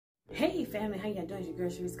Hey family, how y'all doing? Your girl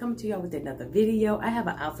Chericerere coming to y'all with another video. I have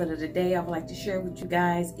an outfit of the day I would like to share with you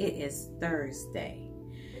guys. It is Thursday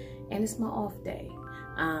and it's my off day.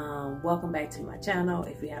 Welcome back to my channel.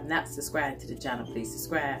 If you have not subscribed to the channel, please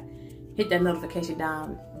subscribe. Hit that notification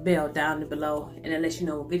bell down below, and it lets you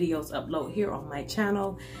know videos upload here on my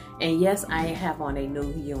channel. And yes, I have on a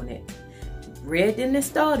new unit. Red didn't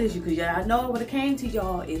install this because I know I would have came to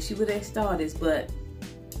y'all if she would have installed this, but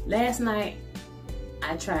last night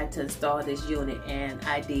I tried to install this unit and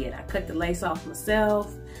I did. I cut the lace off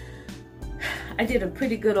myself. I did a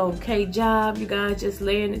pretty good okay job, you guys, just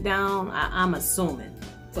laying it down. I'm assuming,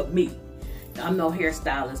 for me. I'm no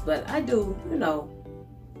hairstylist, but I do, you know,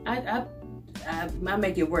 I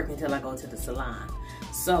make it work until I go to the salon.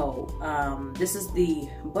 So this is the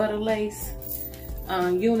Butta lace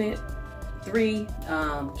unit 3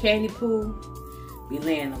 candy poo. Be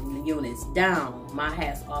laying them units down. My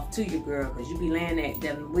hat's off to you, girl, because you be laying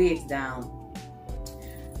them wigs down.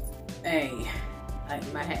 Hey,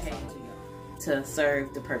 my hat to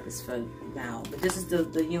serve the purpose for now. But this is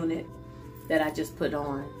the unit that I just put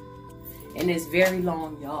on, and it's very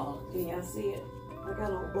long, y'all. Can y'all see it? I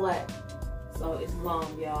got on black, so it's long,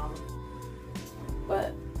 y'all.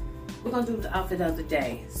 But we're gonna do the outfit of the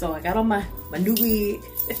day. So I got on my new wig.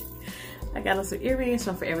 I got on some earrings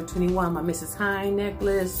from Forever 21, my Mrs. Hine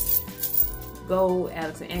necklace, gold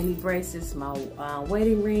Alex and Annie bracelets, my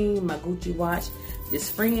wedding ring, my Gucci watch, this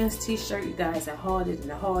Friends t-shirt. You guys, I hauled it in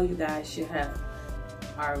the haul. You guys should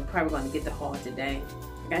are probably going to get the haul today.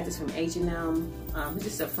 I got this from H&M. It's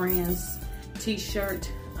just a Friends t-shirt.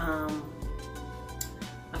 I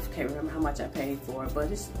can't remember how much I paid for it, but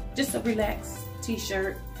it's just a relaxed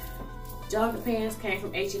t-shirt. Jogger pants came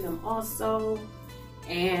from H&M also.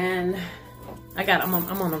 And I'm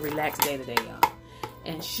on a relaxed day today, y'all.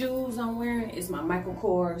 And shoes I'm wearing is my Michael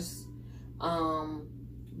Kors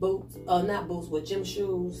boots. Not boots, but gym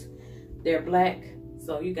shoes. They're black,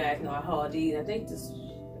 so you guys know I hauled these. I think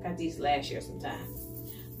I got these last year sometime.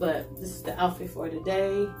 But this is the outfit for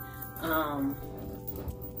today.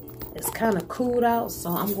 It's kind of cooled out, so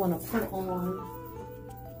I'm gonna put on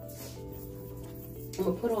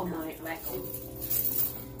my black coat.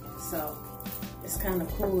 So it's kind of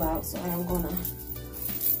cool out, so I'm gonna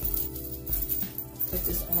put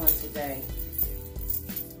this on today.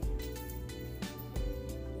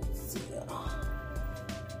 Let's see.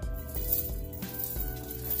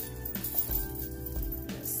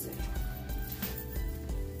 Let's see.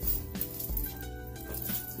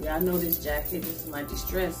 Yeah, I know this jacket. This is my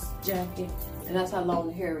distress jacket, and that's how long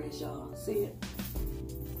the hair is, y'all. See it?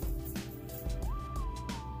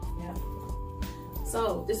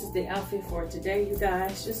 So this is the outfit for today, you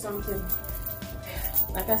guys. Just something,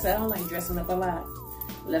 like I said, I don't like dressing up a lot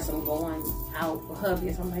unless I'm going out for hubby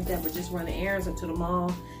or something like that, but just running errands or to the mall.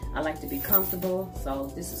 I like to be comfortable, so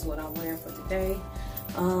this is what I'm wearing for today.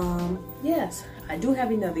 Yes, I do have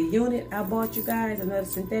another unit I bought, you guys, another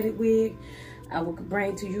synthetic wig. I will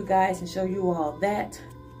bring to you guys and show you all that.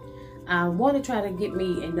 I want to try to get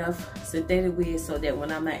me enough synthetic wigs so that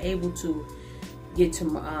when I'm not able to get to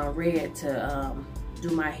Red to do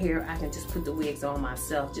my hair, I can just put the wigs on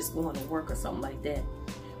myself, just going to work or something like that.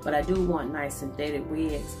 But I do want nice synthetic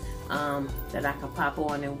wigs that I can pop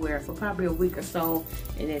on and wear for probably a week or so,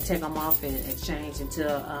 and then take them off and exchange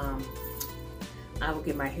until I will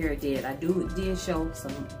get my hair did. I did show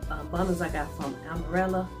some bundles I got from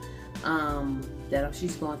Umbrella that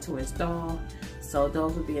she's going to install. So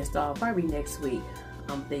those will be installed probably next week,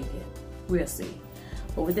 I'm thinking. We'll see.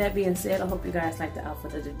 But with that being said, I hope you guys like the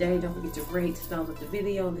outfit of the day. Don't forget to rate, thumbs up the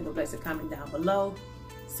video, leave a blessed comment down below.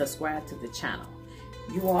 Subscribe to the channel.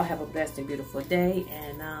 You all have a blessed and beautiful day,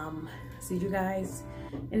 and see you guys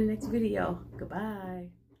in the next video. Goodbye.